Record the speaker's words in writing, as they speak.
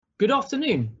Good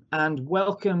afternoon and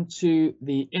welcome to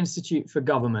the Institute for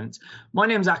Government. My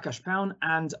name is Akash Pown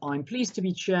and I'm pleased to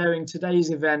be chairing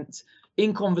today's event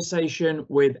in conversation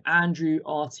with Andrew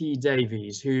R.T.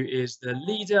 Davies, who is the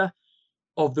leader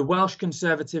of the Welsh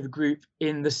Conservative group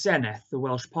in the Senedd, the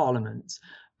Welsh Parliament.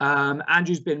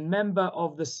 Andrew's been member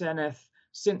of the Senedd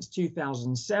since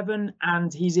 2007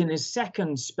 and he's in his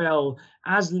second spell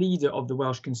as leader of the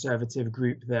Welsh Conservative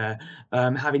group there,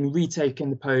 having retaken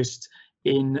the post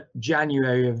in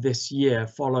January of this year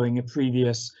following a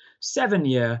previous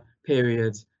 7-year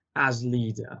period as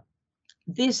leader.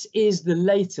 This is the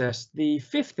latest, the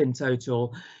fifth in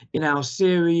total in our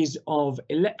series of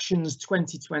Elections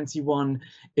 2021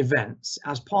 events,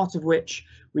 as part of which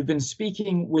we've been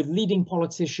speaking with leading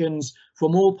politicians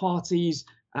from all parties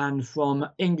and from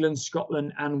England,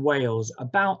 Scotland and Wales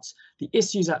about the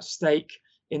issues at stake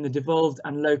in the devolved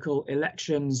and local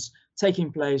elections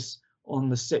taking place on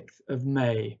the 6th of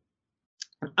May.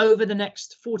 Over the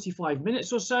next 45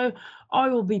 minutes or so, I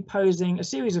will be posing a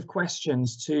series of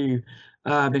questions to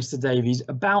Mr. Davies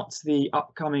about the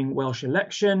upcoming Welsh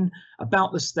election,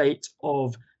 about the state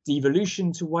of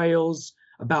devolution to Wales,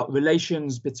 about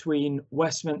relations between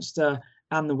Westminster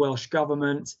and the Welsh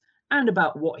Government, and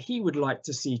about what he would like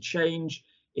to see change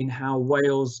in how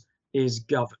Wales is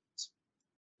governed.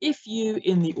 If you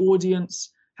in the audience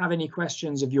have any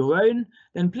questions of your own,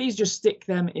 then please just stick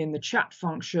them in the chat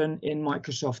function in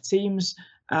Microsoft Teams.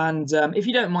 And if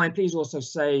you don't mind, please also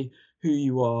say who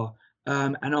you are,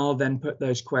 and I'll then put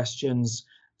those questions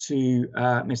to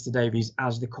Mr. Davies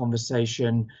as the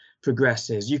conversation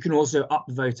progresses. You can also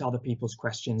upvote other people's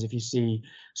questions if you see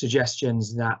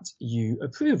suggestions that you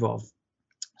approve of.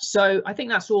 So I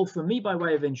think that's all from me by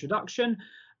way of introduction.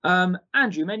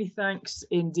 Andrew, many thanks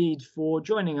indeed for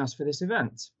joining us for this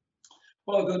event.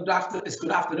 Well, it's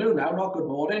good afternoon now, not good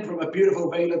morning, from a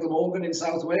beautiful Vale of Glamorgan in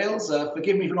South Wales.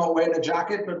 Forgive me for not wearing a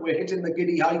jacket, but we're hitting the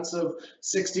giddy heights of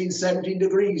 16, 17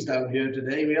 degrees down here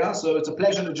today. We are, so it's a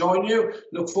pleasure to join you.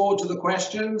 Look forward to the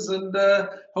questions and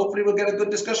hopefully we'll get a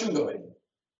good discussion going.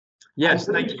 Yes,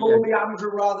 thank you. Call me Andrew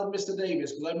rather than Mr.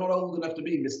 Davies, because I'm not old enough to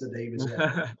be Mr. Davies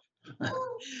yet.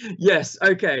 Yes,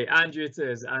 okay, Andrew it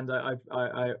is, and I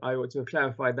ought to have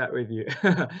clarified that with you.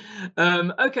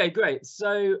 Okay, great.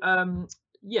 So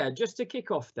yeah, just to kick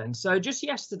off then. So just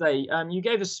yesterday, you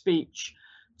gave a speech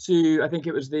to, I think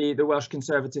it was the Welsh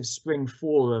Conservative Spring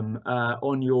Forum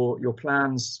on your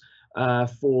plans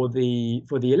for the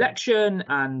election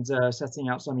and setting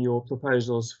out some of your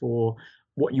proposals for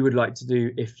what you would like to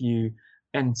do if you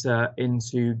enter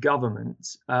into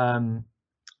government.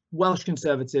 Welsh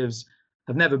Conservatives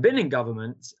have never been in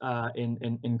government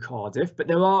in Cardiff, but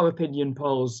there are opinion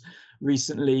polls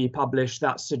recently published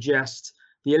that suggest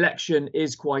the election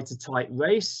is quite a tight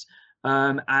race,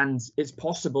 and it's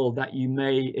possible that you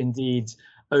may indeed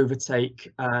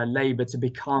overtake Labour to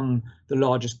become the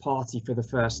largest party for the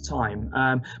first time.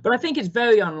 But I think it's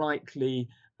very unlikely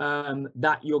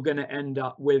that you're going to end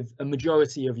up with a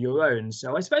majority of your own.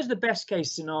 So I suppose the best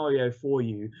case scenario for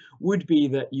you would be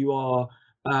that you are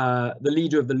the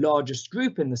leader of the largest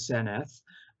group in the Senedd,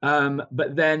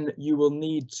 but then you will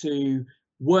need to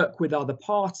work with other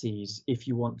parties if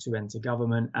you want to enter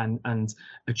government and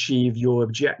achieve your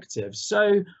objectives.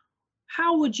 So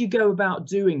how would you go about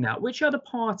doing that? Which other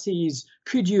parties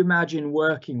could you imagine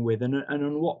working with, and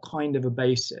on what kind of a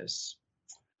basis?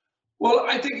 Well,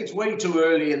 I think it's way too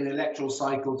early in the electoral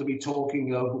cycle to be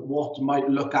talking of what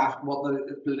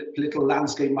the political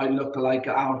landscape might look like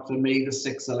after May the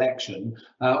 6th election.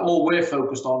 All we're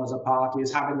focused on as a party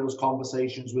is having those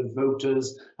conversations with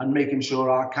voters and making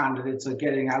sure our candidates are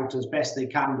getting out as best they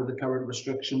can with the current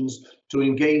restrictions to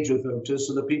engage with voters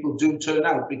so that people do turn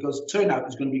out, because turnout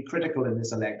is going to be critical in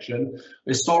this election.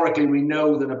 Historically, we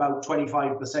know that about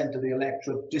 25% of the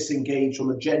electorate disengage from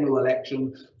a general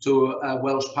election to a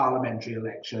Welsh parliamentary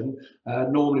election.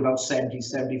 Normally about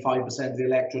 70–75% of the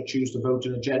electorate choose to vote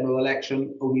in a general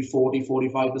election, only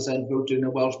 40–45% vote in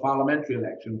a Welsh parliamentary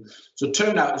election. So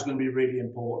turnout is going to be really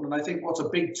important. And I think what's a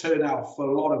big turnout for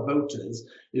a lot of voters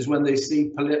is when they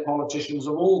see politicians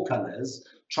of all colours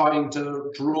trying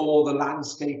to draw the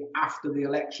landscape after the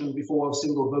election before a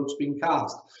single vote's been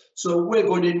cast. So we're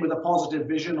going in with a positive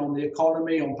vision on the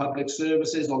economy, on public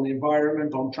services, on the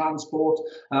environment, on transport.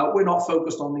 We're not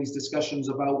focused on these discussions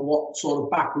about what sort of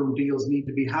backroom deals need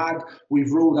to be had.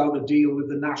 We've ruled out a deal with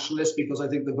the Nationalists because I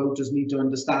think the voters need to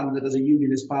understand that as a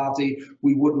unionist party,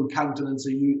 we wouldn't countenance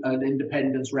an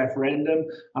independence referendum.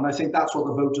 And I think that's what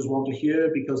the voters want to hear,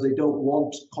 because they don't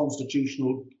want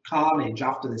constitutional carnage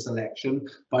after this election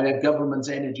by a government's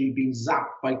energy being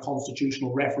zapped by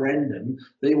constitutional referendum.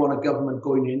 They want a government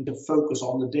going in to focus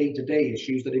on the day-to-day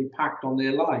issues that impact on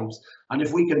their lives. And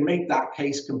if we can make that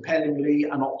case compellingly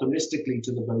and optimistically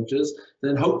to the voters,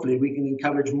 then hopefully we can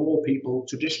encourage more people,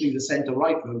 traditionally the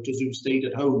centre-right voters who've stayed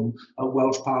at home at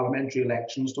Welsh parliamentary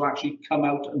elections, to actually come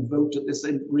out and vote at this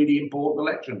really important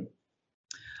election.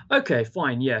 Okay,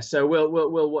 fine. Yeah, so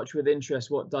we'll watch with interest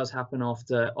what does happen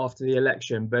after the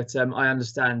election. But I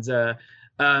understand.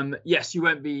 Yes, you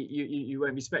won't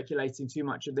be speculating too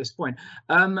much at this point.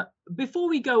 Before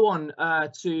we go on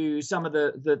to some of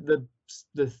the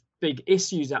big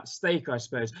issues at stake, I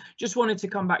suppose, just wanted to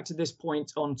come back to this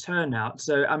point on turnout.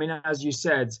 So, I mean, as you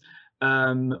said,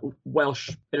 Welsh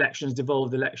elections,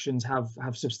 devolved elections, have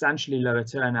substantially lower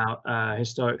turnout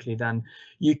historically than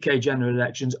UK general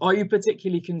elections. Are you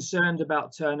particularly concerned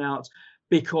about turnout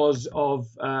because of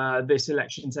this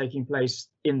election taking place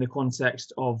in the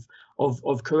context of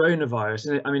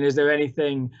coronavirus? I mean, is there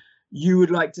anything you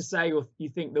would like to say, or you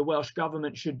think the Welsh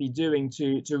government should be doing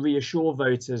to reassure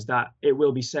voters that it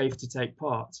will be safe to take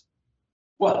part?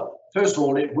 Well, first of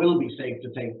all, it will be safe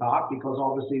to take part, because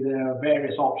obviously there are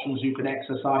various options you can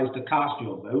exercise to cast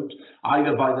your vote,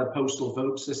 either by the postal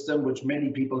vote system, which many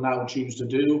people now choose to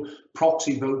do,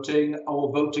 proxy voting,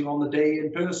 or voting on the day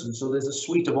in person. So there's a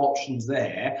suite of options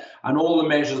there, and all the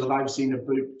measures that I've seen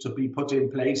to be put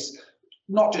in place,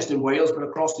 not just in Wales, but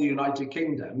across the United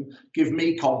Kingdom, give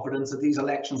me confidence that these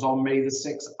elections on May the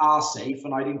 6th are safe,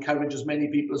 and I'd encourage as many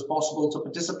people as possible to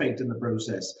participate in the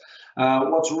process.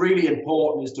 What's really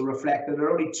important is to reflect that there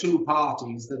are only two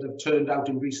parties that have turned out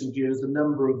in recent years the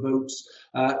number of votes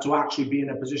to actually be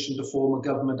in a position to form a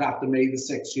government after May the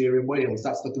 6th here in Wales.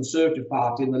 That's the Conservative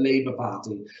Party and the Labour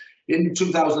Party. In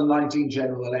 2019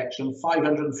 general election,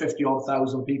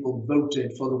 550,000 people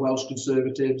voted for the Welsh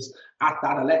Conservatives at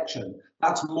that election.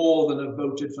 That's more than have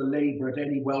voted for Labour at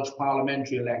any Welsh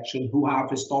parliamentary election, who have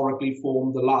historically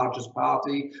formed the largest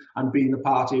party and been the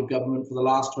party of government for the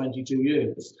last 22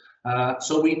 years.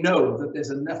 So we know that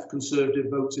there's enough Conservative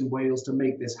votes in Wales to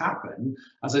make this happen.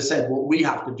 As I said, what we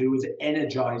have to do is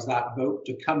energise that vote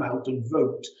to come out and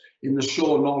vote, in the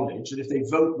sure knowledge that if they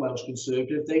vote Welsh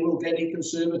Conservative, they will get a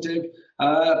Conservative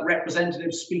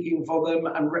representative speaking for them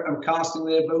and casting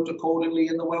their vote accordingly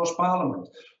in the Welsh Parliament.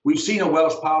 We've seen a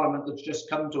Welsh Parliament that's just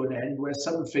come to an end, where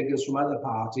some figures from other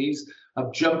parties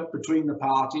have jumped between the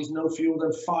parties no fewer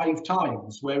than 5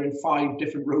 times, wearing 5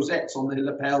 different rosettes on their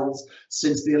lapels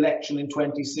since the election in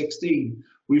 2016.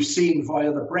 We've seen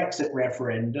via the Brexit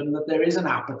referendum that there is an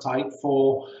appetite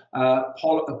for a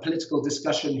political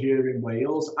discussion here in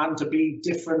Wales, and to be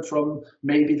different from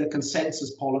maybe the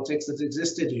consensus politics that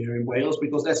existed here in Wales,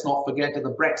 because let's not forget, at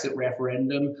the Brexit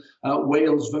referendum,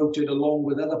 Wales voted along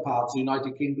with other parts of the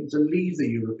United Kingdom to leave the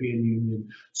European Union.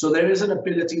 So there is an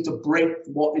ability to break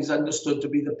what is understood to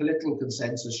be the political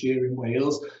consensus here in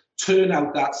Wales, turn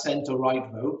out that centre-right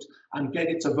vote and get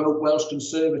it to vote Welsh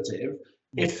Conservative,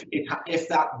 if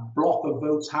that block of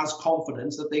votes has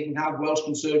confidence that they can have Welsh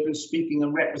Conservatives speaking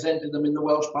and representing them in the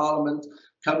Welsh Parliament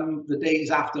come the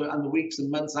days after and the weeks and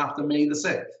months after May the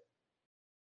 6th.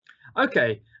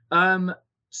 Okay,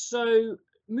 so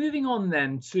moving on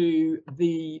then to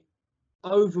the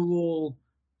overall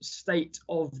state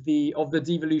of the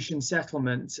devolution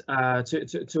settlement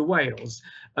to Wales.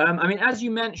 I mean, as you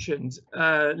mentioned,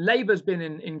 Labour's been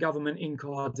in government in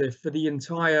Cardiff for the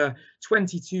entire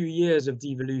 22 years of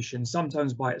devolution,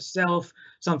 sometimes by itself,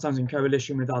 sometimes in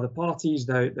coalition with other parties,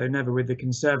 though never with the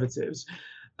Conservatives.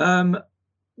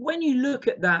 When you look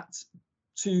at that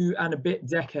 2 and a bit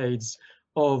decades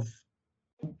of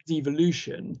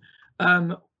devolution,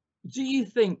 do you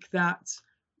think that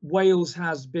Wales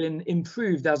has been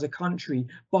improved as a country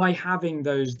by having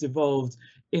those devolved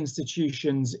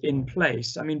institutions in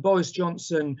place? I mean, Boris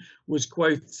Johnson was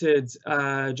quoted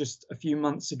just a few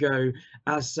months ago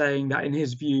as saying that, in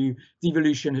his view,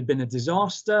 devolution had been a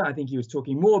disaster. I think he was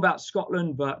talking more about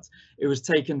Scotland, but it was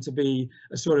taken to be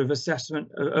a sort of assessment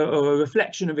or a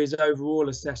reflection of his overall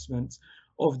assessment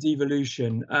of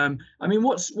devolution. I mean,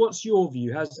 what's your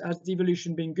view? Has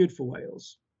devolution been good for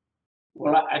Wales?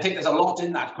 Well, I think there's a lot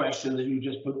in that question that you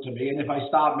just put to me. And if I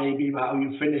start maybe how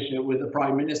you finish it with the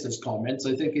Prime Minister's comments,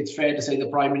 I think it's fair to say the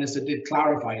Prime Minister did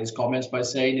clarify his comments by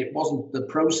saying it wasn't the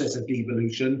process of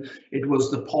devolution, it was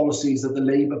the policies that the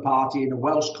Labour Party in a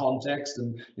Welsh context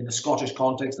and in a Scottish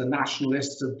context, the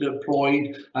Nationalists have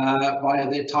deployed via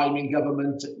their time in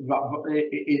government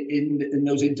in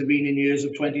those intervening years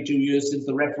of 22 years since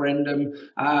the referendum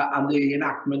and the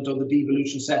enactment of the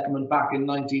devolution settlement back in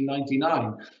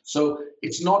 1999. So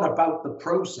it's not about the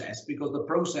process, because the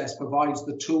process provides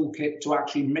the toolkit to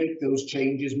actually make those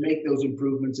changes, make those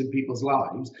improvements in people's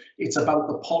lives. It's about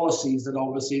the policies that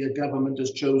obviously the government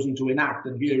has chosen to enact.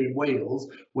 And here in Wales,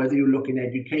 whether you look in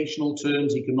educational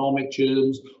terms, economic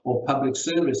terms, or public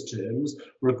service terms,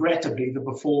 regrettably, the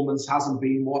performance hasn't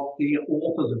been what the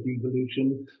authors of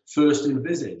devolution first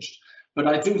envisaged. But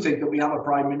I do think that we have a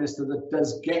Prime Minister that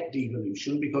does get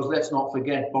devolution, because let's not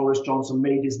forget Boris Johnson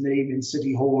made his name in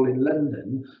City Hall in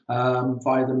London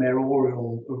via the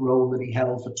mayoral role that he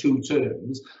held for 2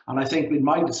 terms. And I think in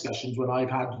my discussions, when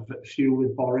I've had a few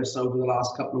with Boris over the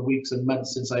last couple of weeks and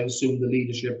months since I assumed the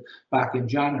leadership back in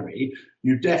January,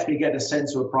 you definitely get a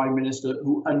sense of a Prime Minister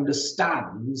who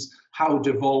understands how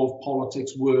devolved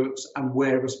politics works and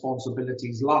where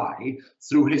responsibilities lie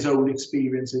through his own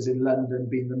experiences in London,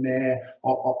 being the mayor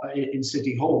in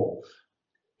City Hall.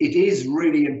 It is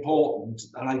really important,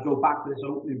 and I go back to this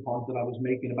opening point that I was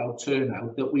making about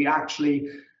turnout, that we actually,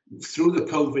 through the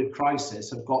COVID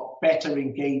crisis, have got better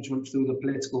engagement through the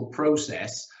political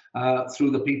process,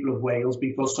 through the people of Wales,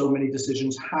 because so many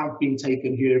decisions have been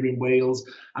taken here in Wales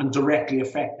and directly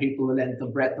affect people the length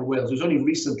and breadth of Wales. It was only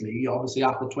recently, obviously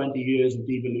after 20 years of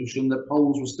devolution, that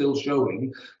polls were still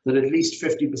showing that at least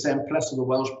 50% plus of the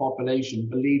Welsh population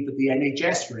believed that the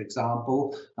NHS, for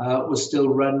example, was still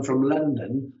run from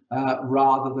London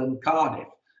rather than Cardiff.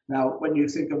 Now, when you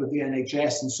think of the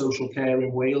NHS and social care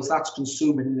in Wales, that's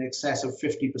consuming in excess of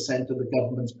 50% of the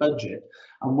government's budget.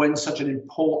 And when such an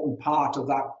important part of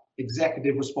that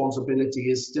executive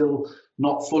responsibility is still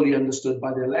not fully understood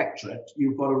by the electorate,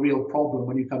 you've got a real problem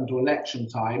when you come to election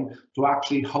time to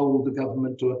actually hold the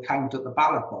government to account at the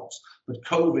ballot box. But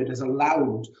COVID has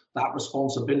allowed that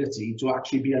responsibility to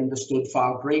actually be understood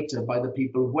far greater by the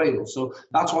people of Wales. So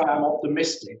that's why I'm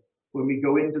optimistic when we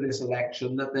go into this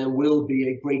election that there will be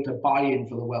a greater buy-in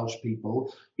for the Welsh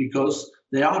people, because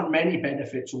there aren't many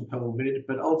benefits from COVID,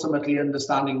 but ultimately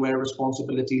understanding where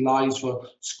responsibility lies for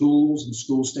schools and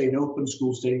schools staying open,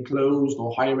 schools staying closed,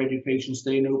 or higher education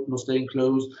staying open or staying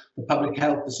closed, the public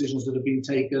health decisions that have been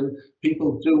taken,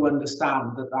 people do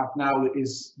understand that that now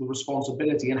is the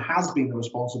responsibility, and has been the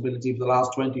responsibility for the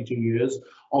last 22 years,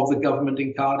 of the government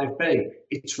in Cardiff Bay.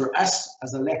 It's for us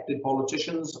as elected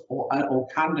politicians or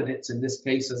candidates, in this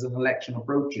case as an election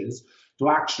approaches, to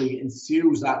actually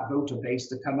enthuse that voter base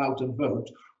to come out and vote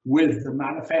with the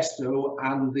manifesto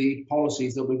and the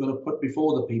policies that we're going to put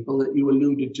before the people that you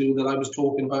alluded to, that I was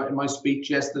talking about in my speech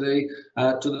yesterday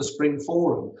to the Spring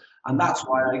Forum. And that's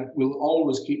why I will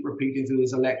always keep repeating through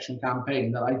this election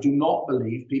campaign that I do not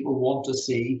believe people want to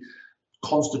see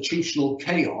constitutional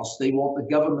chaos. They want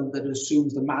the government that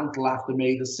assumes the mantle after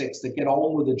May the 6th to get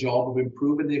on with the job of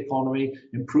improving the economy,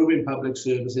 improving public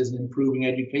services, and improving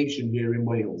education here in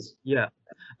Wales. Yeah.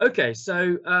 Okay.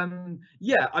 So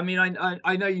yeah, I mean,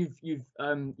 I know you've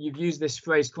used this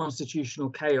phrase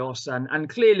constitutional chaos, and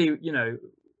clearly, you know,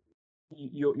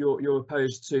 you're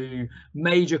opposed to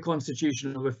major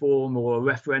constitutional reform or a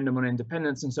referendum on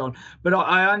independence and so on. But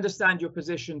I understand your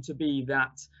position to be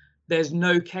that there's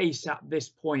no case at this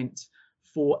point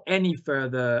for any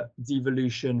further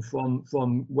devolution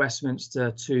from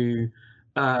Westminster to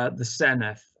the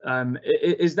Senedd.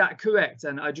 Is that correct?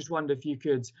 And I just wonder if you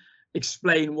could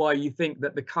explain why you think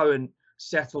that the current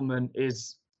settlement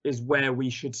is where we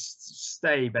should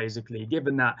stay, basically,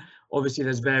 given that obviously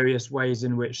there's various ways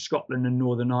in which Scotland and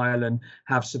Northern Ireland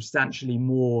have substantially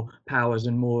more powers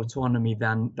and more autonomy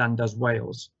than does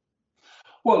Wales.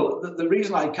 Well, the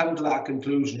reason I come to that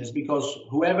conclusion is because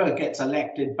whoever gets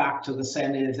elected back to the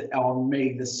Senedd on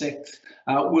May the 6th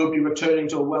will be returning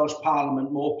to a Welsh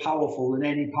Parliament more powerful than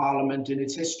any parliament in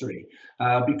its history.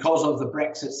 Because of the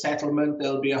Brexit settlement,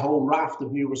 there'll be a whole raft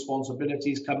of new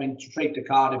responsibilities coming straight to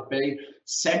Cardiff Bay,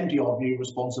 70 odd new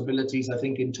responsibilities, I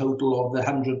think, in total of the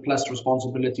 100 plus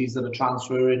responsibilities that are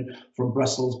transferring from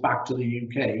Brussels back to the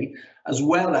UK, as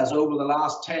well as over the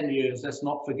last 10 years, let's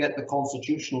not forget the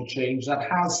constitutional change that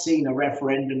has seen a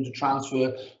referendum to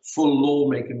transfer full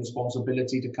lawmaking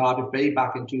responsibility to Cardiff Bay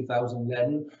back in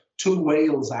 2011. 2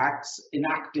 Wales Acts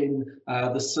enacting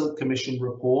the Silk Commission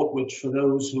report, which, for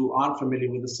those who aren't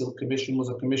familiar with the Silk Commission, was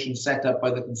a commission set up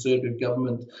by the Conservative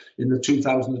government in the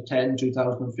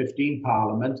 2010-2015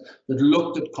 Parliament that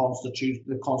looked at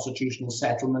the constitutional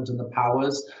settlement and the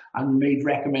powers, and made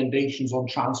recommendations on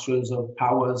transfers of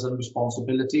powers and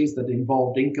responsibilities that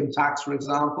involved income tax, for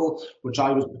example, which I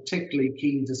was particularly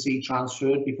keen to see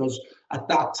transferred, because At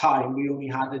that time, we only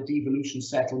had a devolution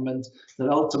settlement that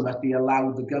ultimately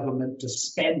allowed the government to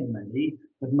spend money,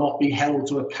 but not be held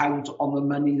to account on the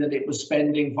money that it was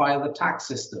spending via the tax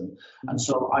system. And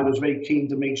so I was very keen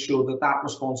to make sure that that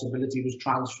responsibility was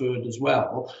transferred as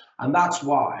well. And that's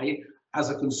why, as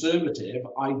a Conservative,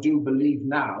 I do believe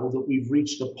now that we've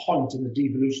reached a point in the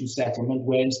devolution settlement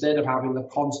where, instead of having the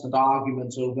constant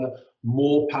arguments over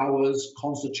more powers,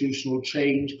 constitutional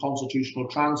change, constitutional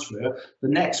transfer, the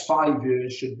next 5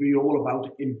 years should be all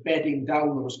about embedding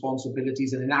down the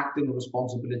responsibilities and enacting the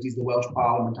responsibilities the Welsh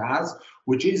Parliament has,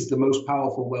 which is the most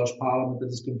powerful Welsh Parliament that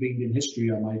has convened in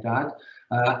history, I might add.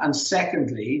 And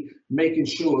secondly, making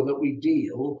sure that we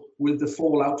deal with the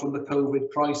fallout from the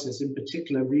COVID crisis, in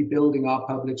particular rebuilding our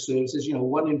public services. You know,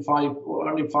 one in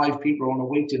five people are on a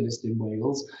waiting list in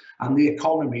Wales, and the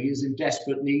economy is in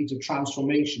desperate need of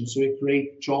transformation. So it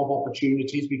creates job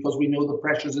opportunities, because we know the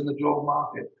pressures in the job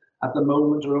market at the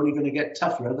moment are only going to get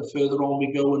tougher the further on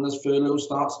we go, and as furlough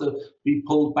starts to be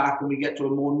pulled back and we get to a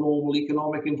more normal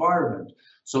economic environment.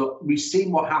 So we've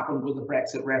seen what happened with the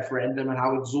Brexit referendum and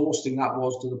how exhausting that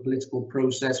was to the political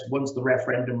process once the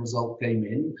referendum result came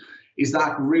in. Is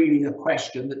that really a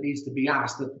question that needs to be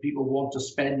asked, that people want to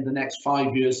spend the next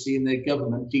 5 years seeing their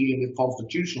government dealing with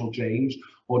constitutional change,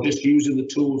 or just using the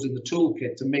tools in the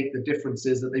toolkit to make the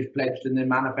differences that they've pledged in their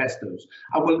manifestos?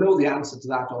 And we'll know the answer to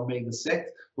that on May the 6th,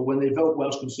 but when they vote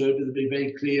Welsh Conservative, it'll be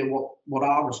very clear what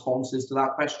our response is to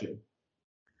that question.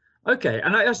 Okay,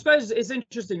 and I suppose it's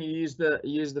interesting you use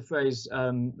the phrase,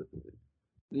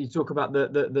 you talk about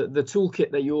the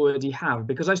toolkit that you already have,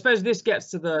 because I suppose this gets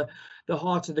to the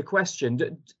heart of the question.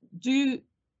 Do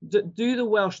the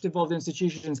Welsh devolved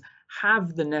institutions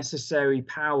have the necessary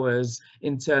powers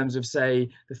in terms of, say,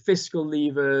 the fiscal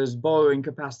levers, borrowing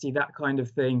capacity, that kind of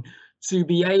thing, to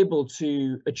be able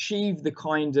to achieve the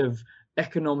kind of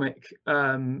economic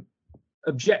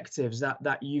objectives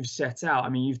that you've set out? I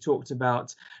mean, you've talked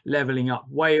about levelling up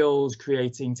Wales,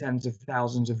 creating tens of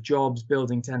thousands of jobs,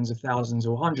 building tens of thousands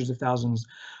or hundreds of thousands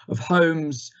of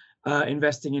homes,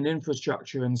 investing in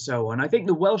infrastructure and so on. I think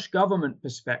the Welsh government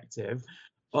perspective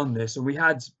on this, and we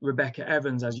had Rebecca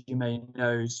Evans, as you may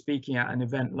know, speaking at an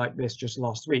event like this just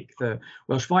last week, the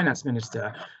Welsh Finance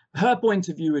Minister. Her point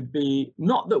of view would be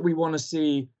not that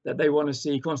they want to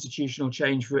see constitutional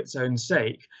change for its own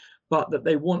sake, but that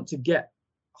they want to get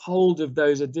hold of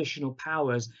those additional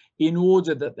powers in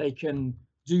order that they can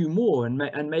do more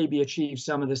and maybe achieve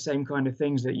some of the same kind of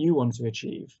things that you want to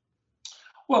achieve.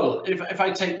 Well, if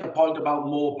I take the point about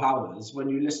more powers, when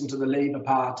you listen to the Labour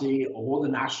Party or the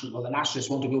Nationalists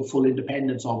want to go full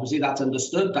independence, obviously that's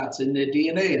understood, that's in their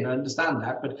DNA, and I understand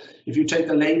that. But if you take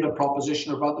the Labour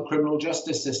proposition about the criminal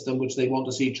justice system, which they want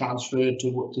to see transferred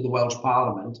to the Welsh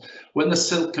Parliament, when the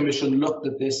Silk Commission looked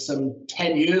at this some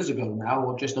 10 years ago now,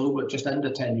 or just under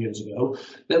 10 years ago,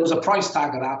 there was a price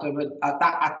tag at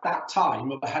that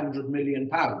time of £100 million.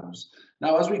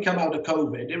 Now, as we come out of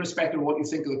COVID, irrespective of what you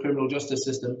think of the criminal justice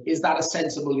system, is that a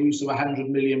sensible use of £100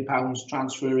 million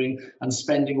transferring and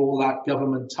spending all that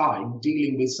government time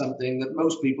dealing with something that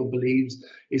most people believe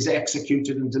is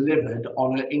executed and delivered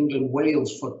on an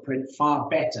England-Wales footprint far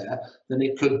better than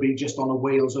it could be just on a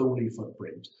Wales-only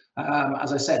footprint?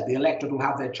 As I said, the electorate will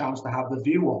have their chance to have the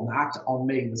view on that on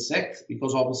May the 6th,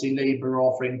 because obviously Labour are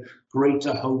offering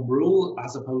greater home rule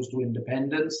as opposed to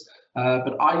independence.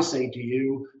 But I say to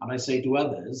you, and I say to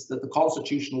others, that the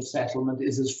constitutional settlement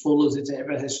is as full as it's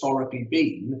ever historically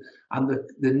been, and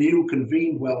the new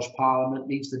convened Welsh Parliament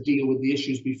needs to deal with the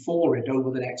issues before it over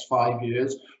the next 5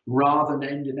 years, rather than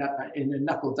ending up in a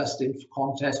knuckle dusting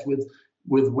contest with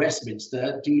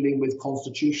Westminster dealing with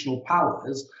constitutional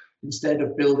powers, instead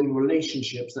of building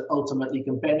relationships that ultimately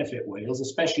can benefit Wales,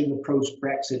 especially in the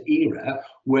post-Brexit era,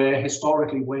 where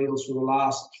historically Wales, for the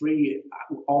last 3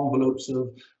 envelopes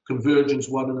of Convergence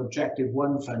 1 and Objective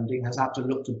 1 funding, has had to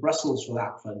look to Brussels for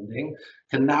that funding,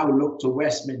 can now look to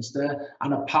Westminster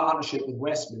and a partnership with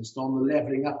Westminster on the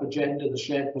levelling up agenda, the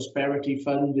Shared Prosperity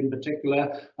Fund in particular,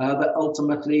 that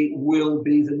ultimately will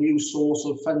be the new source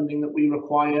of funding that we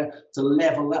require to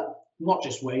level up not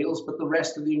just Wales, but the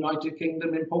rest of the United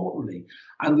Kingdom, importantly.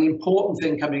 And the important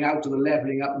thing coming out of the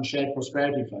Levelling Up and Shared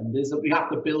Prosperity Fund is that we have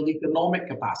to build economic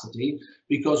capacity,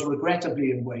 because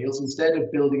regrettably in Wales, instead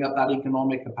of building up that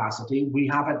economic capacity, we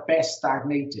have at best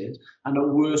stagnated and at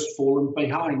worst fallen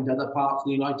behind other parts of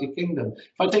the United Kingdom.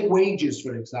 If I take wages,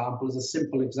 for example, as a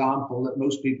simple example that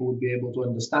most people would be able to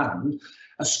understand,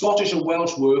 a Scottish and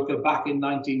Welsh worker back in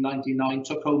 1999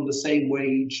 took home the same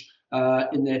wage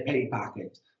in their pay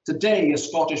packet. Today, a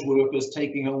Scottish worker is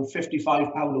taking home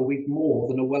 £55 a week more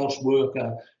than a Welsh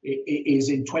worker is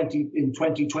in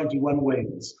 2021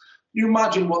 Wales. You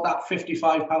imagine what that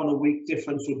 £55 a week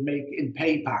difference would make in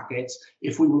pay packets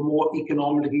if we were more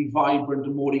economically vibrant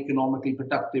and more economically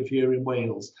productive here in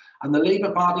Wales. And the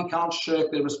Labour Party can't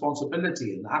shirk their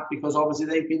responsibility in that, because obviously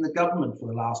they've been the government for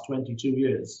the last 22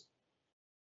 years.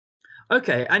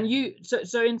 Okay, and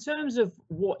so in terms of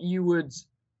what you would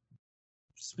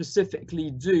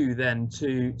specifically do then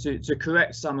to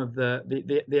correct some of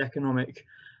the economic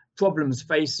problems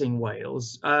facing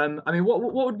Wales, I mean, what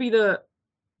would be the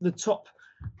top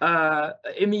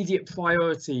immediate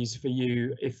priorities for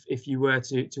you if you were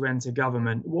to enter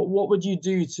government? What would you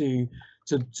do to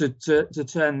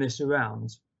turn this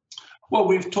around? Well,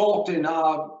 we've talked in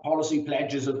our policy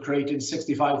pledges of creating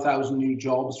 65,000 new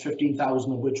jobs,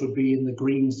 15,000 of which would be in the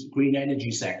green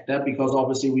energy sector, because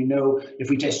obviously we know if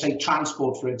we just take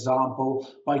transport, for example,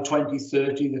 by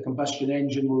 2030, the combustion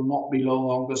engine will not be no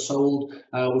longer sold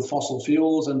with fossil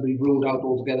fuels and be ruled out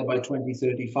altogether by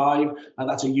 2035. And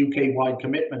that's a UK-wide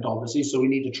commitment, obviously. So we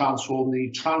need to transform the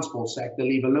transport sector,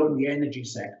 leave alone the energy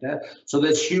sector. So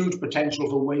there's huge potential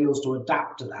for Wales to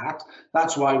adapt to that.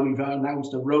 That's why we've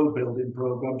announced a road building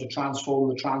programme to transform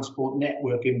the transport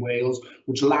network in Wales,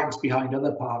 which lags behind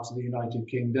other parts of the United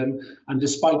Kingdom. And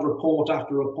despite report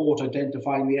after report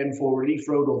identifying the M4 Relief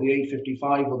Road or the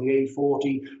A55 or the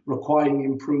A40 requiring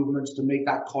improvements to make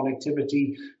that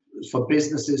connectivity for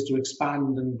businesses to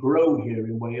expand and grow here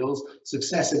in Wales,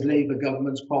 successive Labour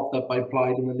governments propped up by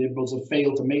Plaid and the Liberals have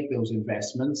failed to make those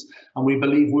investments. And we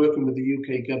believe working with the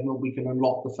UK government, we can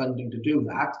unlock the funding to do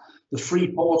that. The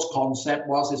free ports concept,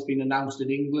 whilst it's been announced in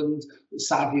England,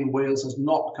 sadly in Wales has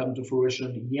not come to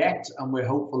fruition yet, and we're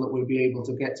hopeful that we'll be able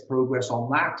to get progress on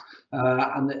that.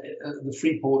 And the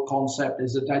free port concept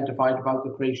is identified about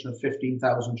the creation of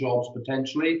 15,000 jobs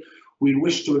potentially. We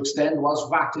wish to extend, whilst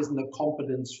VAT isn't a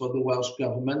competence for the Welsh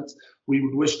Government, we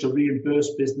would wish to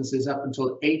reimburse businesses up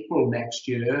until April next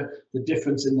year, the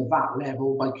difference in the VAT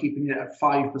level, by keeping it at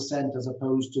 5% as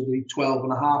opposed to the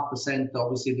 12.5%,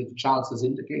 obviously, that the Chancellor's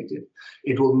indicated.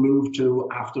 It will move to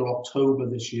after October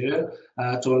this year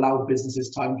to allow businesses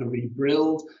time to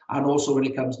rebuild. And also when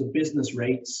it comes to business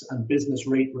rates and business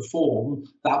rate reform,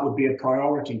 that would be a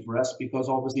priority for us, because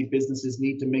obviously businesses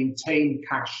need to maintain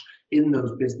cash in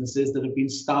those businesses that have been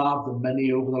starved of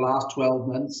money over the last 12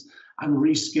 months, and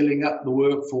reskilling up the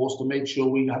workforce to make sure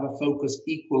we have a focus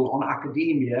equal on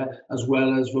academia as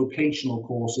well as vocational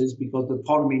courses, because the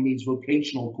economy needs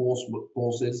vocational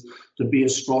courses to be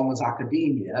as strong as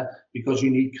academia, because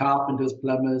you need carpenters,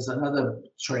 plumbers and other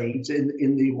trades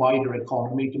in the wider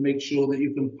economy to make sure that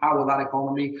you can power that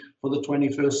economy for the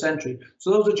 21st century.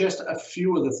 So those are just a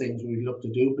few of the things we look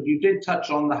to do, but you did touch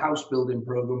on the house building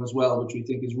programme as well, which we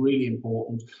think is really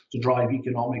important to drive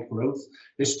economic growth.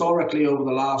 Historically, over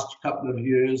the last couple of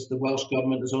years, the Welsh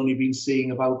Government has only been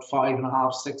seeing about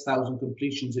 5,500 to 6,000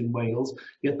 completions in Wales,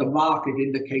 yet the market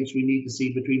indicates we need to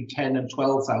see between 10 and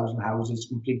 12,000 houses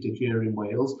completed here in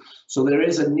Wales. So there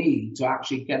is a need to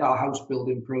actually get our house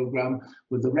building programme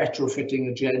with the retrofitting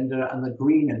agenda and the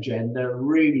green agenda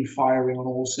really firing on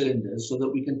all cylinders, so that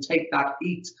we can take that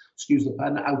heat, excuse the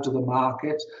pun, out of the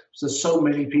market. So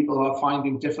many people are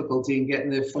finding difficulty in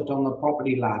getting their foot on the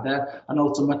property ladder and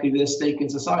ultimately their stake in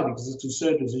society, because as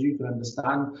Conservatives, as you can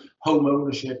understand, home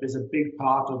ownership is a big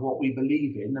part of what we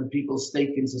believe in, and people's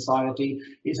stake in society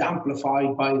is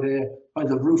amplified by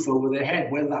the roof over their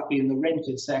head, whether that be in the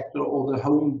rented sector or the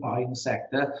home buying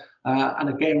sector. And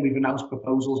again, we've announced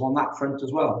proposals on that front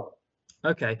as well.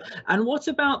 Okay, and what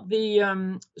about the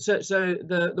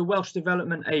the Welsh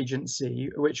Development Agency,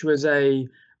 which was a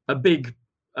big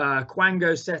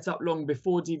quango set up long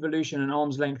before devolution, an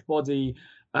arm's length body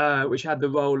which had the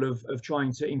role of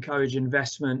trying to encourage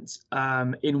investment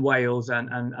in Wales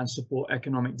and support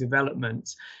economic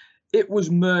development. It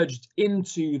was merged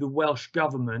into the Welsh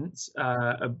Government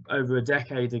over a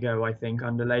decade ago, I think,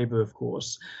 under Labour, of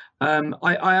course.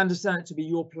 I understand it to be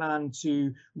your plan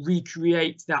to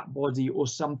recreate that body or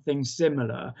something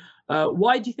similar.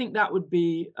 Why do you think that would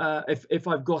be, if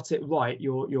I've got it right,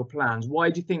 your plans? Why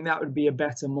do you think that would be a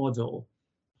better model?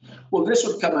 Well, this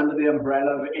would come under the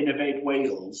umbrella of Innovate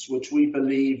Wales, which we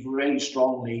believe very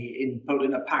strongly in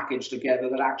putting a package together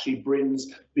that actually brings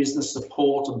business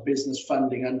support and business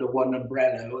funding under one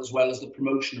umbrella, as well as the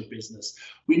promotion of business.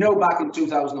 We know back in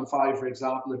 2005, for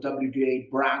example, the WDA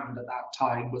brand at that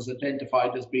time was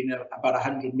identified as being about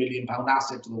 £100 million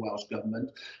asset to the Welsh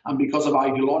Government. And because of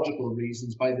ideological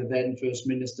reasons by the then First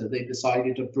Minister, they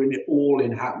decided to bring it all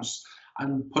in-house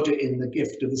and put it in the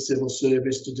gift of the civil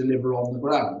service to deliver on the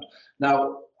ground.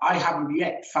 Now, I haven't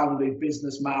yet found a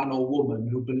businessman or woman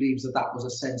who believes that that was a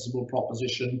sensible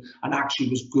proposition and actually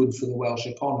was good for the Welsh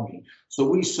economy. So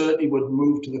we certainly would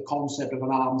move to the concept of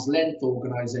an arm's length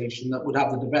organisation that would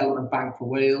have the Development Bank for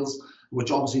Wales, which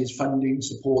obviously is funding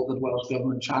support that Welsh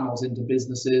Government channels into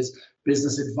businesses,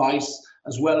 business advice,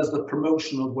 as well as the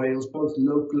promotion of Wales, both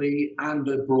locally and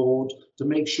abroad, to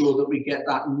make sure that we get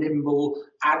that nimble,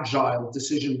 agile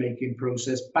decision-making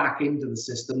process back into the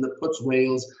system that puts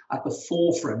Wales at the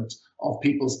forefront of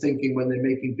people's thinking when they're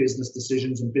making business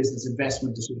decisions and business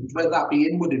investment decisions, whether that be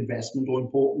inward investment or,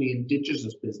 importantly,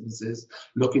 indigenous businesses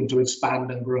looking to expand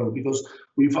and grow. Because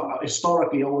we've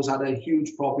historically always had a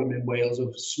huge problem in Wales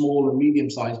of small and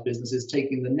medium-sized businesses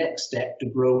taking the next step to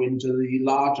grow into the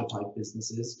larger type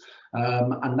businesses.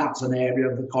 And that's an area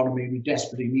of the economy we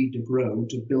desperately need to grow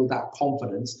to build that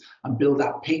confidence and build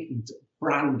that patent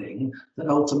branding that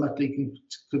ultimately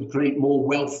can create more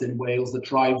wealth in Wales that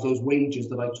drives those wages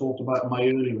that I talked about in my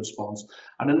earlier response.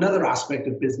 And another aspect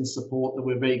of business support that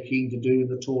we're very keen to do in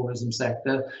the tourism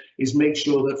sector is make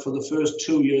sure that for the first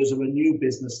 2 years of a new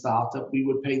business startup, we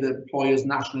would pay the employer's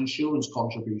national insurance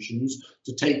contributions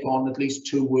to take on at least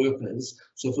 2 workers.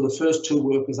 So for the first 2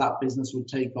 workers that business would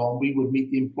take on, we would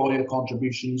meet the employer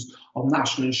contributions of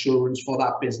national insurance for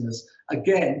that business.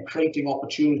 Again, creating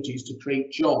opportunities to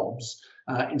create jobs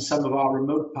in some of our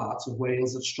remote parts of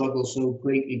Wales that struggle so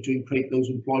greatly to create those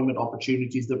employment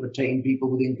opportunities that retain people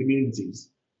within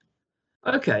communities.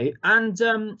 Okay, and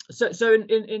so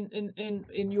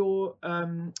in your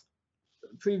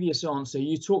previous answer,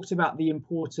 you talked about the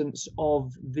importance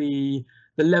of the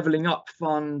Levelling Up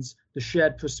Fund, the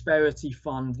Shared Prosperity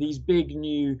Fund, these big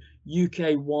new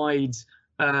UK-wide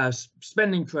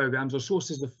spending programs or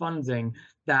sources of funding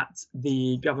that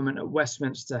the government at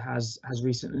Westminster has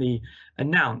recently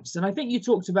announced. And I think you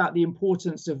talked about the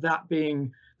importance of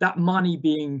that money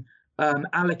being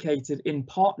allocated in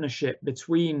partnership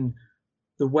between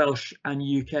the Welsh and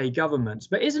UK governments.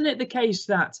 But isn't it the case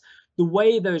that the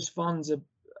way those funds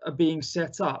are being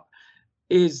set up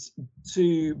is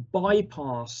to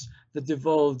bypass the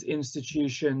devolved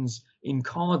institutions in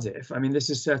Cardiff? I mean, this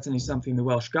is certainly something the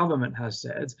Welsh government has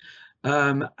said,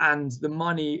 and the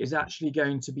money is actually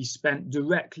going to be spent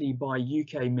directly by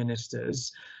UK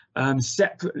ministers,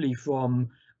 separately from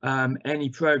any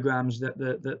programmes that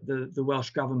the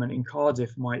Welsh government in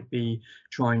Cardiff might be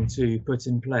trying to put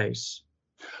in place.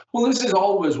 Well, this is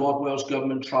always what Welsh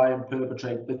Government try and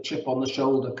perpetrate, the chip on the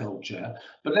shoulder culture.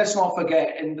 But let's not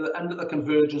forget, under the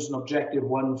Convergence and Objective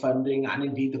 1 funding, and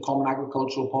indeed the Common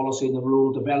Agricultural Policy and the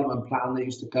Rural Development Plan that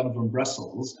used to come from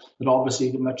Brussels, that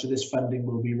obviously much of this funding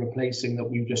will be replacing that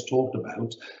we've just talked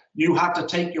about, you had to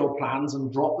take your plans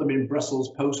and drop them in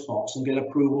Brussels postbox and get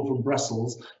approval from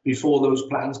Brussels before those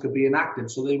plans could be enacted.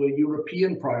 So they were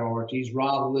European priorities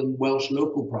rather than Welsh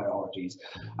local priorities.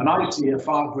 And I see a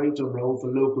far greater role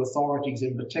for local authorities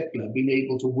in particular being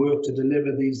able to work to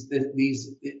deliver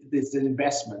this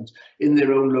investment in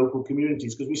their own local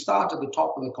communities. Because we start at the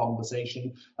top of the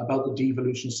conversation about the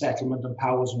devolution settlement and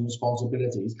powers and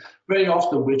responsibilities. Very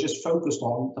often we're just focused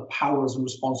on the powers and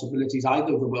responsibilities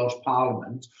either of the Welsh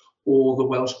Parliament or the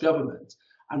Welsh Government.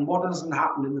 And what hasn't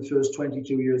happened in the first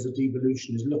 22 years of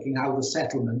devolution is looking how the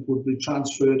settlement would be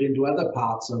transferred into other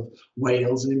parts of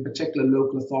Wales, and in particular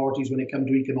local authorities when it comes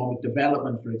to economic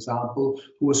development, for example,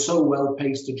 who are so well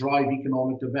placed to drive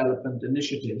economic development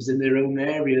initiatives in their own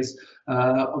areas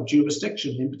of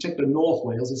jurisdiction. In particular, North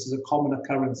Wales, this is a common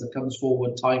occurrence that comes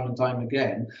forward time and time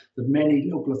again, that many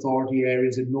local authority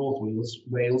areas in North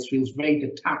Wales feels very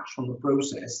detached from the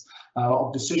process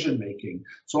of decision making.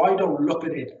 So I don't look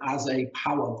at it as a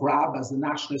power grab, as the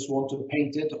Nationalists want to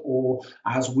paint it, or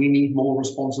as we need more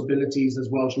responsibilities as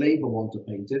Welsh Labour want to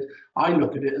paint it. I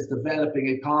look at it as developing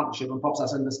a partnership, and perhaps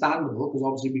that's understandable because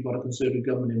obviously we've got a Conservative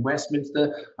government in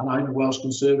Westminster, and I'm a Welsh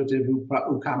Conservative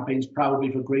who campaigns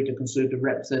proudly for greater Conservative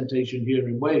representation here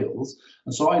in Wales.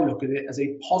 And so I look at it as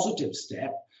a positive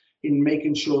step in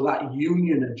making sure that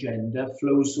union agenda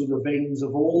flows through the veins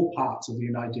of all parts of the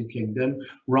United Kingdom,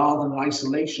 rather than an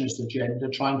isolationist agenda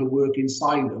trying to work in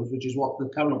silos, which is what the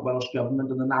current Welsh Government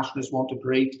and the Nationalists want to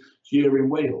create here in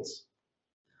Wales.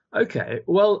 Okay,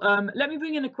 well, let me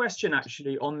bring in a question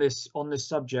actually on this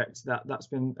subject that's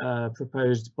been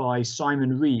proposed by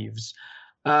Simon Reeves,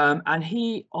 and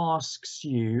he asks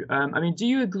you, I mean, do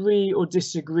you agree or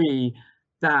disagree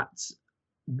that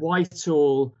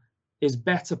Whitehall is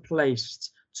better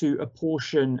placed to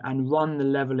apportion and run the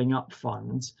Levelling Up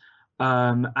Fund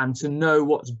and to know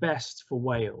what's best for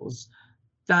Wales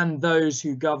than those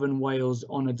who govern Wales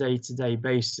on a day-to-day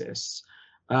basis,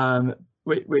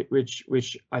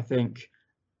 which I think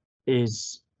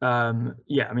is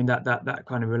yeah, I mean that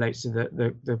kind of relates to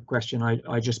the question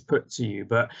I just put to you,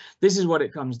 but this is what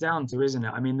it comes down to, isn't it?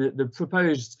 I mean, the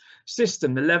proposed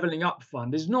system, the Levelling Up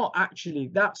Fund, is not actually,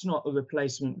 that's not a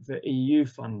replacement for EU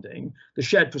funding. The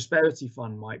Shared Prosperity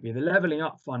Fund might be. The Levelling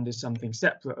Up Fund is something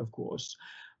separate, of course,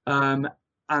 and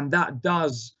that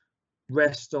does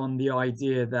rest on the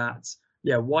idea that,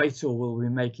 yeah, Whitehall will be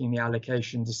making the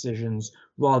allocation decisions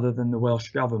rather than the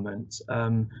Welsh Government.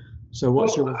 So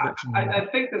what's your reflection on that? I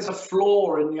think there's a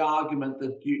flaw in the argument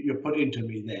that you're putting to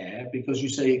me there, because you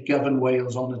say govern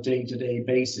Wales on a day-to-day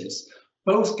basis.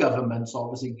 Both governments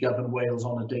obviously govern Wales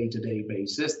on a day-to-day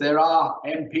basis. There are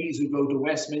MPs who go to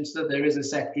Westminster. There is a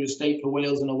Secretary of State for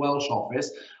Wales in a Welsh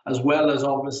office, as well as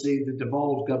obviously the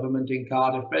devolved government in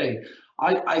Cardiff Bay.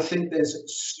 I think there's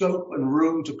scope and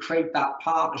room to create that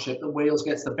partnership that Wales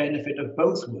gets the benefit of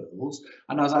both worlds.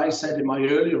 And as I said in my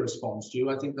earlier response to you,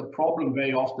 I think the problem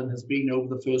very often has been over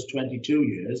the first 22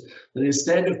 years that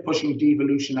instead of pushing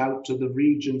devolution out to the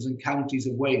regions and counties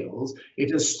of Wales, it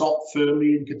has stopped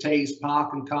firmly in Cathays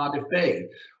Park and Cardiff Bay,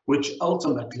 which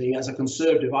ultimately, as a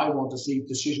Conservative, I want to see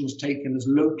decisions taken as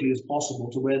locally as possible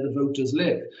to where the voters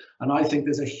live. And I think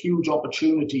there's a huge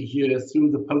opportunity here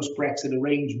through the post-Brexit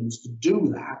arrangements to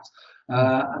do that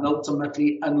and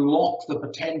ultimately unlock the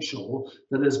potential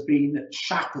that has been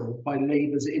shackled by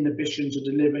Labour's inhibition to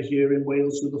deliver here in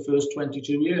Wales through the first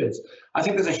 22 years. I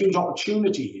think there's a huge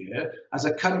opportunity here. As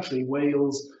a country,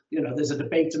 Wales, you know, there's a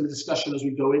debate and a discussion as we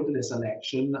go into this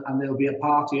election, and there'll be a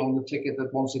party on the ticket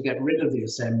that wants to get rid of the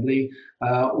Assembly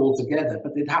altogether.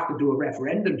 But they'd have to do a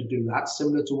referendum to do that,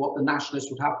 similar to what the Nationalists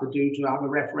would have to do to have a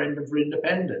referendum for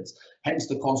independence. Hence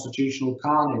the constitutional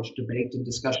carnage debate and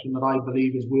discussion that I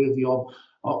believe is worthy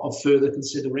of further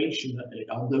consideration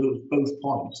on those both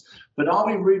points. But are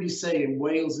we really saying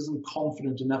Wales isn't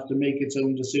confident enough to make its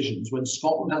own decisions when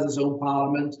Scotland has its own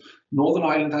parliament, Northern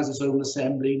Ireland has its own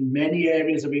assembly, many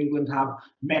areas of England have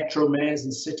metro mayors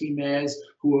and city mayors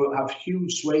who have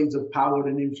huge swathes of power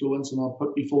and influence and are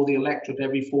put before the electorate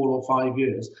every 4 or 5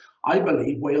 years? I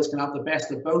believe Wales can have the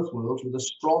best of both worlds with a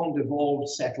strong devolved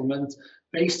settlement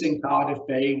based in Cardiff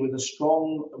Bay, with a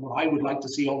strong, what I would like to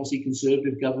see, obviously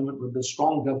Conservative government, with a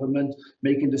strong government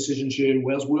making decisions here in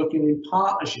Wales, working in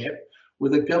partnership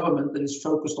with a government that is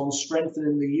focused on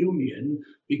strengthening the union,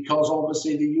 because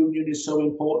obviously the union is so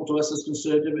important to us as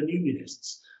Conservative and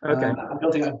Unionists. Okay. I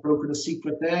don't think I've broken a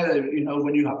secret there. You know,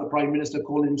 when you have the Prime Minister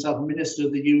calling himself Minister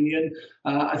of the Union,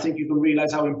 I think you can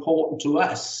realise how important to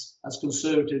us as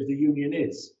Conservatives the union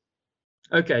is.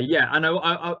 Okay, yeah, and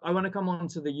I want to come on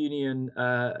to the union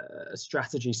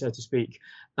strategy, so to speak,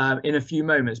 in a few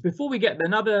moments. Before we get there,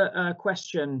 another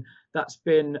question that's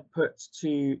been put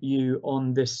to you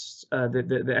on this,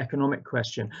 the economic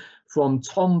question, from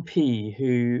Tom P,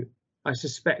 who I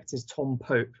suspect is Tom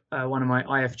Pope, one of my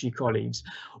IFG colleagues.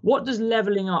 What does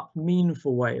levelling up mean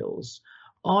for Wales?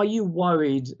 Are you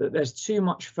worried that there's too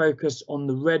much focus on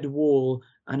the red wall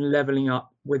and levelling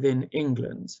up within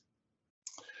England?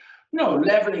 No,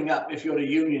 levelling up, if you're a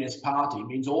unionist party,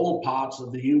 means all parts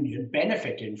of the union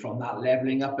benefiting from that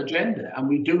levelling up agenda. And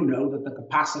we do know that the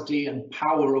capacity and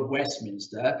power of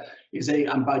Westminster is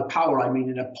and by power I mean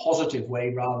in a positive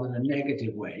way rather than a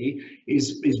negative way,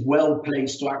 is well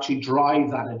placed to actually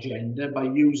drive that agenda by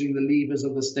using the levers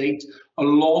of the state,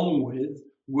 along with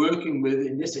working with,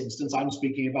 in this instance, I'm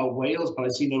speaking about Wales, but I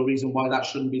see no reason why that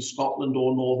shouldn't be Scotland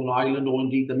or Northern Ireland or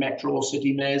indeed the metro or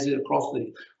city mayors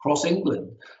across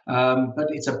England. But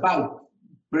it's about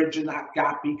bridging that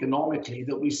gap economically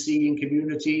that we see in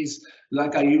communities,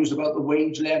 like I used about the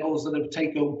wage levels that have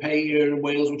take-home pay here in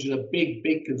Wales, which is a big,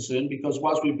 big concern, because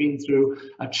whilst we've been through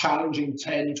a challenging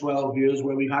 10, 12 years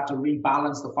where we've had to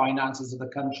rebalance the finances of the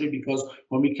country, because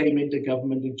when we came into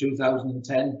government in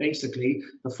 2010, basically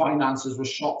the finances were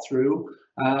shot through,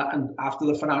 and after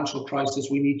the financial crisis,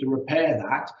 we need to repair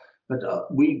that. But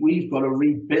we've got to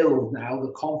rebuild now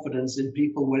the confidence in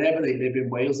people wherever they live in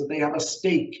Wales that they have a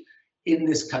stake in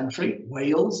this country,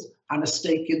 Wales, and a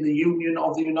stake in the union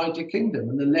of the United Kingdom.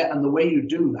 And the way you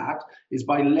do that is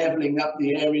by levelling up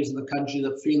the areas of the country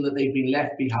that feel that they've been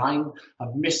left behind,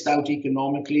 have missed out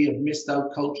economically, have missed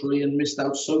out culturally and missed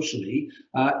out socially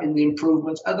in the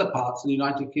improvements other parts of the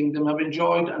United Kingdom have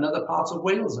enjoyed and other parts of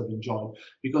Wales have enjoyed.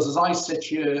 Because as I sit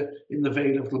here in the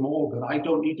Vale of Glamorgan, I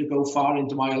don't need to go far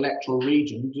into my electoral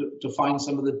region to find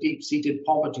some of the deep-seated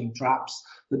poverty traps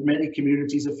that many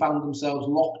communities have found themselves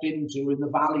locked into in the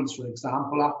valleys, for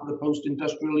example, after the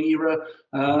post-industrial era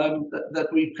that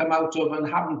we've come out of, and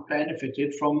haven't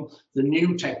benefited from the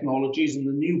new technologies and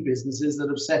the new businesses that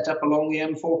have set up along the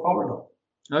M4 corridor.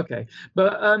 Okay,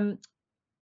 but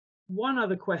one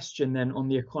other question then on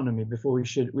the economy before we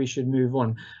should move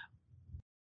on.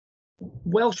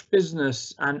 Welsh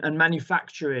business and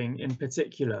manufacturing in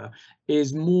particular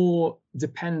is more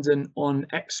dependent on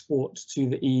export to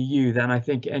the EU than I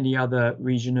think any other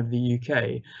region of the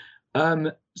UK.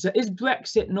 So is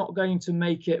Brexit not going to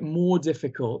make it more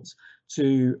difficult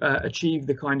to achieve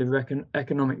the kind of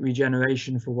economic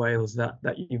regeneration for Wales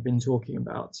that you've been talking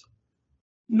about?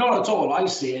 Not at all. I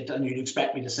see it, and you'd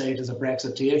expect me to say it as a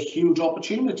Brexiteer, huge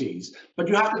opportunities. But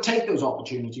you have to take those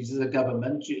opportunities as a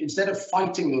government, instead of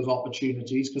fighting those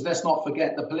opportunities, because let's not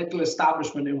forget the political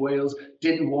establishment in Wales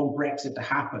didn't want Brexit to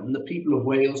happen. The people of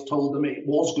Wales told them it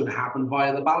was going to happen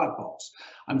via the ballot box.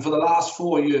 And for the last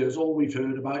 4 years, all we've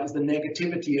heard about is the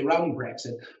negativity around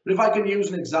Brexit. But if I can use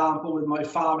an example with my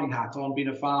farming hat on, being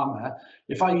a farmer,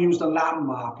 if I use the lamb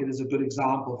market as a good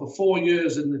example, for 4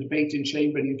 years in the debate in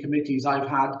chamber and in committees I've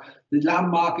had, the lamb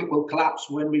market will collapse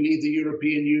when we leave the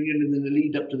European Union and in the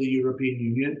lead up to the European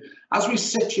Union. As we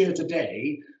sit here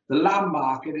today, the lamb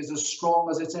market is as strong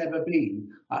as it's ever been.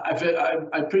 I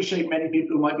appreciate many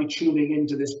people who might be tuning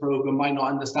into this programme might not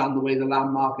understand the way the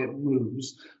lamb market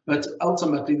moves, but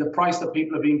ultimately the price that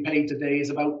people are being paid today is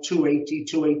about 280,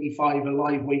 285 a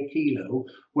live weight kilo,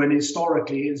 when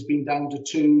historically it's been down to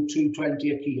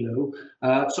 220 a kilo.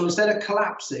 So instead of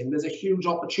collapsing, there's a huge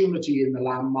opportunity in the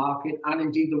lamb market and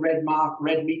indeed the red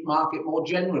meat market more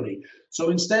generally. So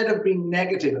instead of being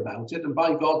negative about it, and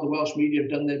by God, the Welsh media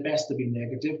have done their best to be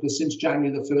negative, because since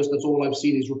January the 1st, that's all I've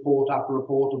seen is report after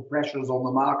report of pressures on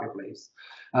the marketplace.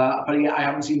 But yeah, I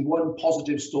haven't seen one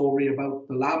positive story about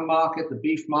the lamb market, the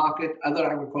beef market, other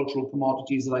agricultural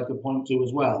commodities that I could point to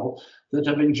as well, that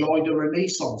have enjoyed a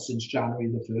renaissance since January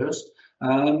the 1st.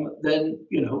 Then,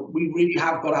 you know, we really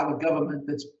have got to have a government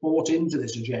that's bought into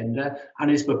this agenda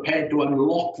and is prepared to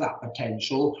unlock that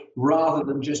potential rather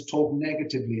than just talk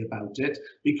negatively about it.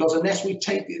 Because unless we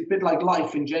take it, a bit like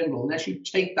life in general, unless you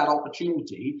take that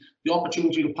opportunity, the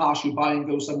opportunity will pass you by and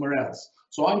go somewhere else.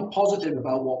 So I'm positive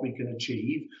about what we can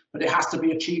achieve, but it has to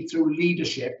be achieved through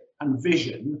leadership and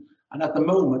vision. And at the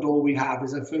moment, all we have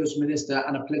is a First Minister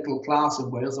and a political class in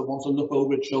Wales that wants to look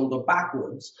over its shoulder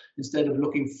backwards instead of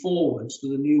looking forwards to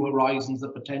the new horizons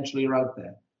that potentially are out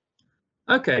there.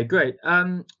 Okay, great.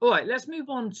 All right, let's move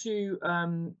on to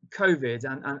COVID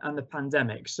and the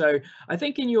pandemic. So I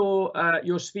think in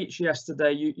your speech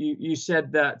yesterday, you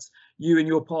said that you and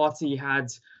your party had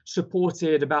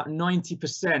supported about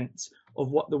 90% of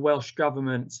what the Welsh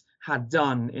government had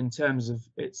done in terms of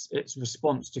its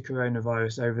response to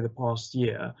coronavirus over the past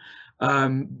year.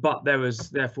 But there was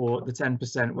therefore the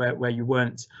 10% where you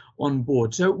weren't on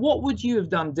board. So what would you have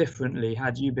done differently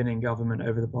had you been in government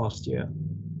over the past year?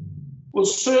 Well,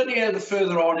 certainly the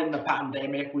further on in the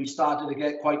pandemic, we started to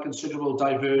get quite considerable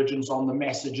divergence on the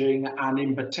messaging and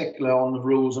in particular on the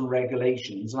rules and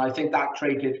regulations. And I think that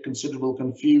created considerable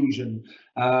confusion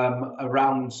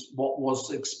around what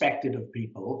was expected of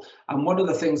people. And one of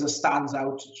the things that stands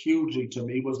out hugely to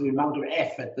me was the amount of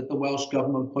effort that the Welsh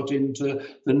government put into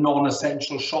the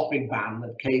non-essential shopping ban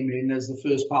that came in as the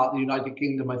first part of the United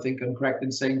Kingdom, I think I'm correct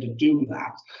in saying, to do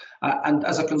that. And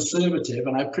as a Conservative,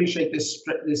 and I appreciate this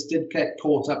did get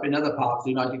caught up in other parts of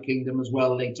the United Kingdom as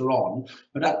well later on,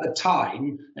 but at the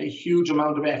time, a huge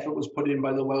amount of effort was put in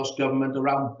by the Welsh government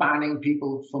around banning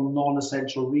people from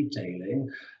non-essential retailing,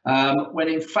 when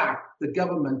in fact the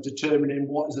government determining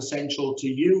what is essential to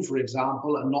you, for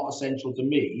example, and not essential to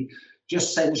me,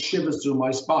 just sends shivers through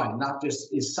my spine. That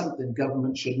just is something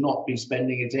government should not be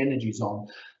spending its energies on.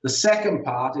 The second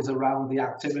part is around the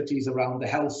activities around the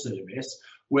health service.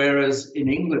 Whereas in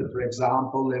England, for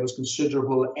example, there was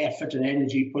considerable effort and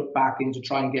energy put back into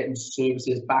trying to get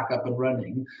services back up and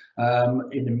running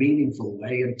in a meaningful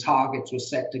way, and targets were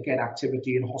set to get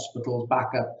activity in hospitals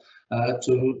back up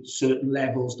to certain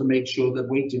levels to make sure that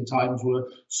waiting times were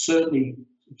certainly,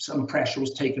 some pressure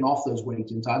was taken off those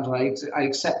waiting times. And I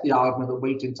accept the argument that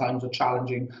waiting times are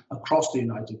challenging across the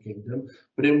United Kingdom,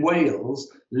 but in Wales,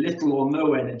 little or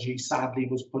no energy sadly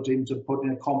was put into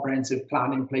putting a comprehensive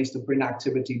plan in place to bring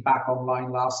activity back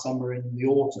online last summer and in the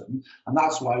autumn. And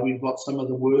that's why we've got some of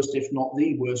the worst, if not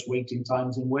the worst, waiting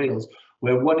times in Wales,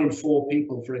 where 1 in 4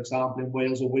 people, for example, in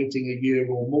Wales are waiting a year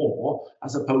or more,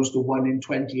 as opposed to 1 in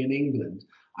 20 in England.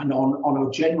 And on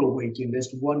a general waiting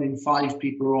list, 1 in 5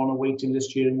 people are on a waiting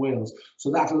list here in Wales.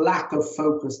 So that lack of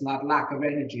focus and that lack of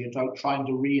energy about trying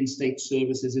to reinstate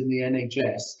services in the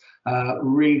NHS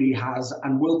really has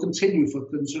and will continue for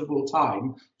considerable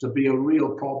time to be a real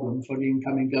problem for the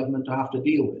incoming government to have to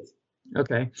deal with.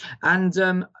 Okay. And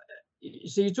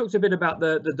so you talked a bit about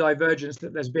the divergence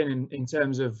that there's been in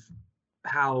terms of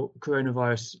how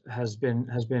coronavirus has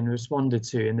been responded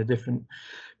to in the different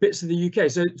bits of the UK.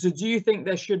 So do you think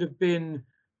there should have been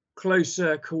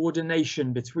closer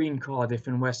coordination between Cardiff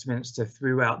and Westminster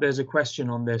throughout? There's a question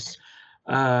on this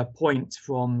point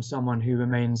from someone who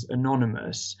remains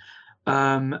anonymous.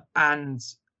 And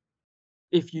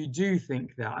if you do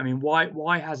think that, I mean,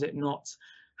 why has it not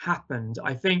happened?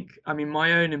 I mean,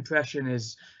 my own impression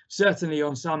is certainly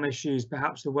on some issues,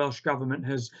 perhaps the Welsh government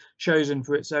has chosen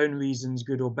for its own reasons,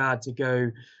 good or bad, to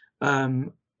go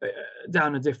down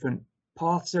a different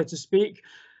path, so to speak.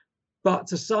 But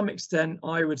to some extent,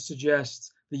 I would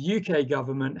suggest the UK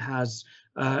government has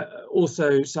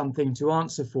also something to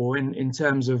answer for in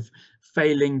terms of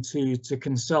failing to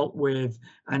consult with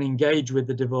and engage with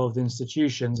the devolved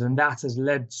institutions, and that has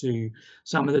led to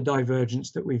some of the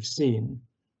divergence that we've seen.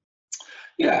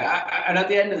 Yeah, and at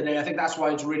the end of the day, I think that's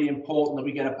why it's really important that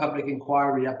we get a public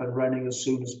inquiry up and running as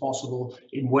soon as possible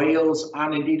in Wales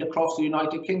and indeed across the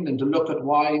United Kingdom to look at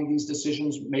why these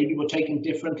decisions maybe were taken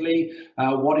differently,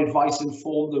 what advice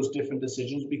informed those different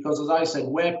decisions. Because as I said,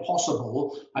 where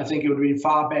possible, I think it would have been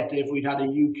far better if we'd had a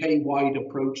UK-wide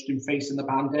approach to facing the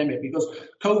pandemic, because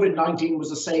COVID-19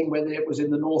 was the same whether it was in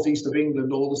the northeast of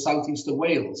England or the southeast of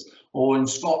Wales or in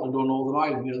Scotland or Northern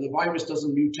Ireland. You know, the virus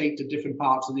doesn't mutate to different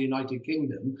parts of the United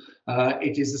Kingdom.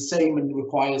 It is the same and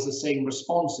requires the same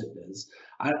response it does.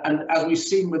 And as we've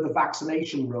seen with the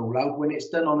vaccination rollout, when it's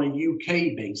done on a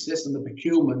UK basis, and the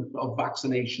procurement of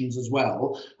vaccinations as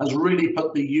well, has really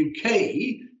put the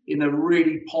UK in a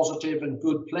really positive and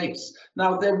good place.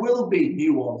 Now, there will be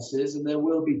nuances and there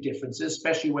will be differences,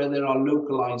 especially where there are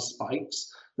localized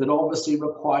spikes that obviously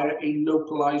require a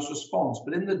localized response.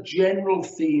 But in the general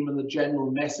theme and the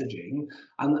general messaging,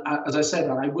 and as I said,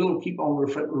 and I will keep on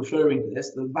referring to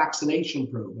this, the vaccination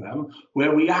program,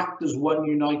 where we act as one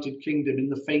United Kingdom in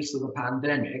the face of the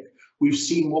pandemic, we've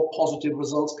seen more positive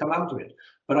results come out of it.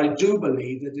 But I do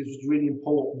believe that it is really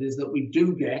important is that we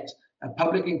do get a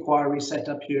public inquiry set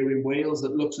up here in Wales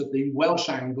that looks at the Welsh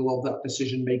angle of that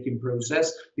decision-making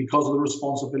process, because of the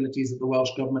responsibilities that the Welsh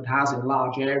government has in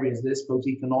large areas of this, both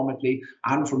economically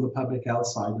and from the public health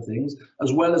side of things,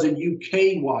 as well as a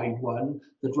UK-wide one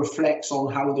that reflects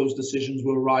on how those decisions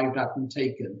were arrived at and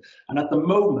taken. And at the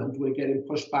moment, we're getting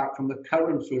pushback from the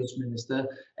current First Minister,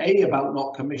 about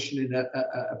not commissioning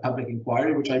a public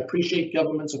inquiry, which I appreciate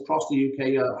governments across the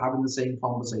UK are having the same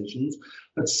conversations.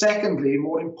 But secondly,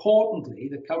 more importantly,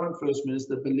 the current First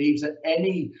Minister believes that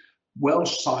any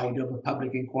Welsh side of a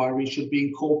public inquiry should be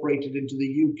incorporated into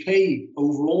the UK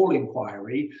overall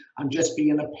inquiry and just be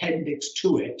an appendix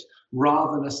to it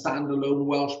rather than a standalone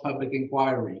Welsh public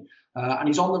inquiry. And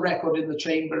he's on the record in the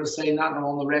chamber as saying that, and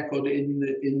on the record in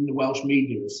the Welsh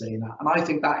media as saying that. And I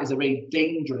think that is a very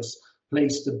dangerous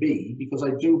place to be, because I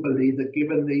do believe that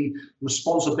given the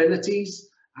responsibilities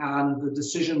and the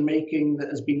decision making that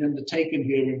has been undertaken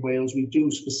here in Wales, we do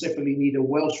specifically need a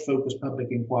Welsh focused public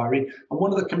inquiry. And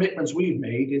one of the commitments we've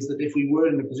made is that if we were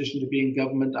in a position to be in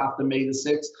government after May the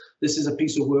 6th, this is a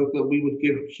piece of work that we would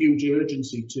give huge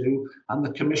urgency to, and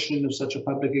the commissioning of such a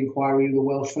public inquiry with a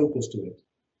Welsh focus to it.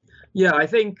 Yeah, I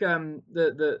think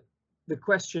the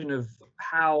question of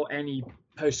how any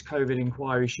post-COVID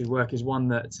inquiry should work is one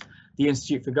that the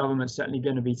Institute for Government is certainly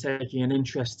going to be taking an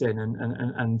interest in,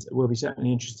 and will be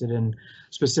certainly interested in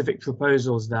specific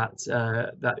proposals that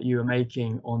you are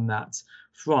making on that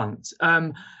front.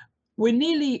 We're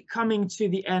nearly coming to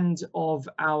the end of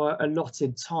our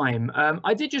allotted time.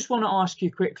 I did just want to ask you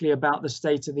quickly about the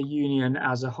State of the Union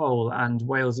as a whole and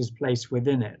Wales's place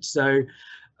within it. So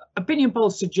opinion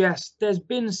polls suggest there's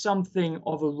been something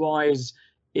of a rise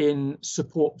in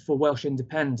support for Welsh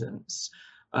independence.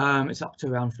 It's up to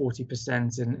around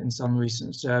 40% in some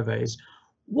recent surveys.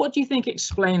 What do you think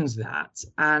explains that?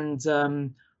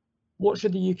 And what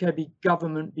should the UK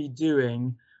government be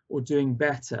doing or doing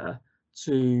better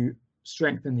to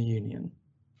strengthen the union?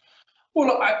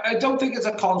 Well, I don't think it's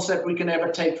a concept we can ever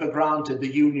take for granted,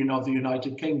 the union of the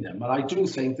United Kingdom. And I do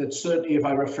think that certainly if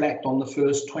I reflect on the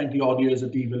first 20 odd years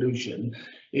of devolution,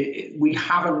 we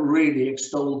haven't really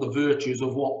extolled the virtues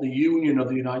of what the union of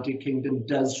the United Kingdom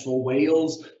does for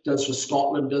Wales, does for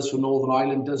Scotland, does for Northern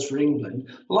Ireland, does for England.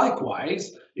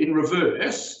 Likewise, in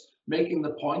reverse, making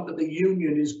the point that the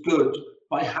union is good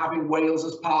by having Wales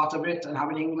as part of it, and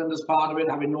having England as part of it,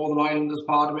 having Northern Ireland as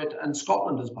part of it, and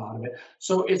Scotland as part of it.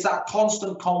 So it's that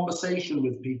constant conversation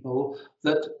with people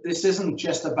that this isn't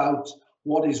just about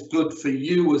what is good for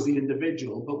you as the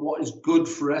individual, but what is good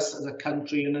for us as a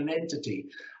country and an entity.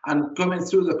 And coming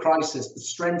through the crisis, the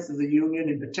strength of the union,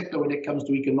 in particular when it comes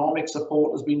to economic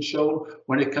support, has been shown.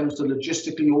 When it comes to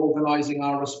logistically organising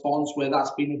our response, where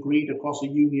that's been agreed across a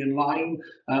union line,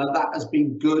 that has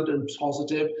been good and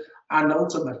positive. And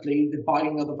ultimately, the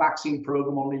buying of the vaccine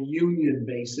programme on a union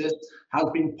basis has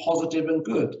been positive and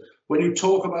good. When you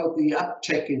talk about the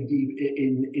uptick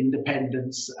in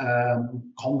independence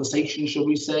conversation, shall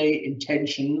we say,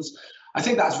 intentions, I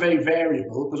think that's very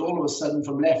variable, because all of a sudden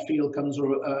from left field comes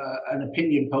an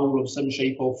opinion poll of some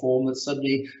shape or form that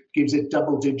suddenly gives it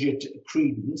double-digit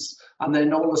credence, and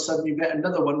then all of a sudden you get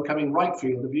another one coming right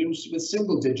field of views with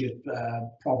single-digit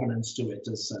provenance to it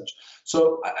as such.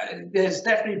 So there's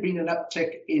definitely been an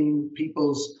uptick in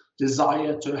people's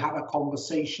desire to have a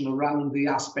conversation around the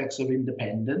aspects of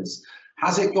independence.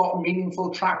 Has it got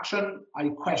meaningful traction? I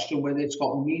question whether it's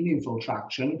got meaningful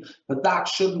traction, but that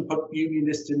shouldn't put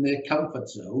unionists in their comfort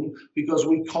zone, because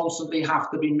we constantly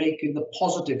have to be making the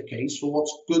positive case for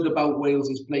what's good about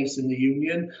Wales's place in the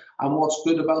union and what's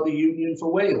good about the union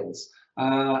for Wales.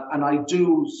 And I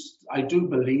do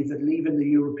believe that leaving the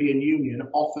European Union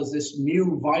offers this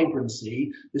new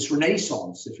vibrancy, this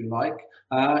renaissance, if you like,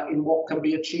 in what can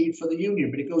be achieved for the union.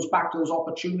 But it goes back to those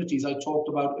opportunities I talked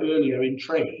about earlier in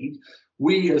trade.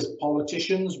 We as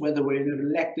politicians, whether we're in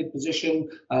an elected position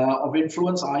of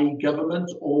influence, i.e.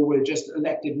 government, or we're just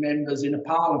elected members in a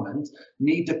parliament,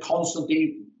 need to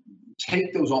constantly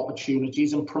take those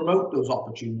opportunities and promote those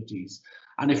opportunities.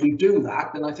 And if we do that,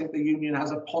 then I think the union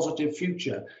has a positive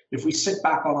future. If we sit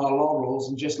back on our laurels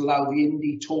and just allow the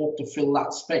indie talk to fill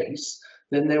that space,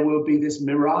 then there will be this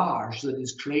mirage that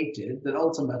is created that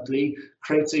ultimately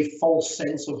creates a false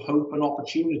sense of hope and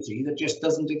opportunity that just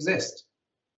doesn't exist.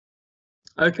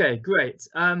 Okay, great.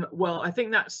 Well, I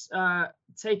think that's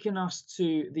taken us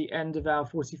to the end of our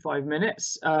 45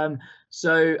 minutes.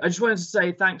 So I just wanted to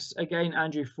say thanks again,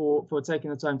 Andrew, for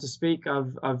taking the time to speak.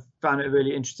 I've found it a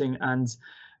really interesting and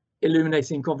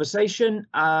illuminating conversation.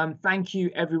 Thank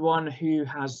you, everyone who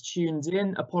has tuned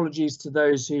in. Apologies to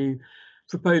those who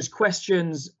proposed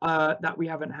questions that we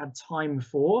haven't had time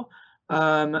for,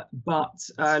 but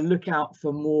look out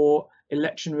for more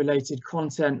election-related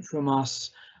content from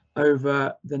us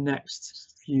over the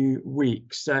next few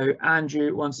weeks. So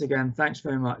Andrew, once again, thanks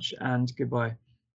very much and goodbye.